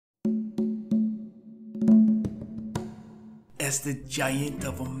as the giant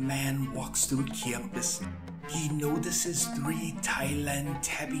of a man walks through campus. He notices 3 Thailand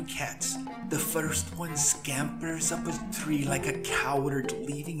tabby cats. The first one scampers up a tree like a coward,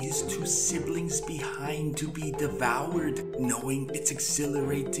 leaving his 2 siblings behind to be devoured, knowing it's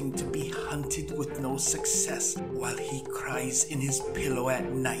exhilarating to be hunted with no success, while he cries in his pillow at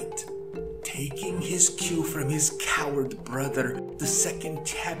night. Taking his cue from his coward brother, the second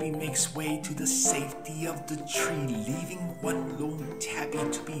tabby makes way to the safety of the tree, leaving one lone tabby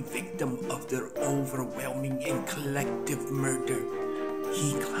to be victim of their overwhelming and collective murder.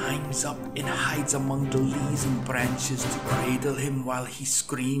 He climbs up and hides among the leaves and branches to cradle him while he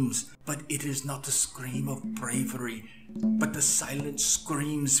screams, but it is not a scream of bravery, but the silent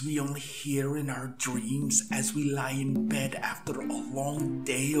screams we only hear in our dreams as we lie in bed after a long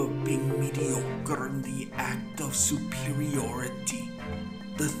day of being mediocre in the act of superiority.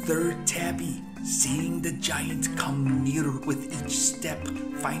 The third tabby, seeing the giant come nearer with each step,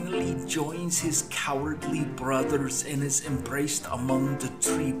 finally joins his cowardly brothers and is embraced among the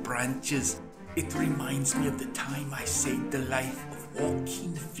tree branches. It reminds me of the time I saved the life of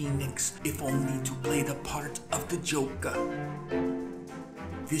Joaquin Phoenix, if only to play the part of the Joker.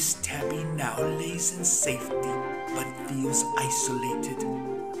 This tabby now lays in safety, but feels isolated,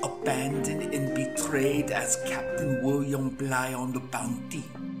 abandoned and betrayed as Captain William Bligh on the Bounty.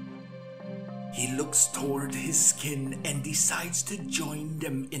 He looks toward his skin and decides to join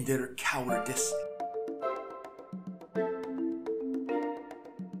them in their cowardice.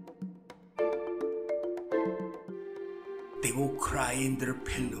 They will cry in their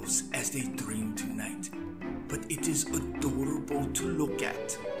pillows as they dream tonight, but it is adorable to look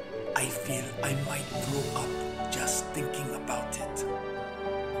at. I feel I might throw up just thinking about it.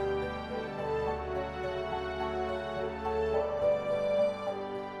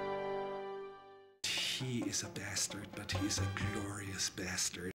 He is a bastard, but he is a glorious bastard.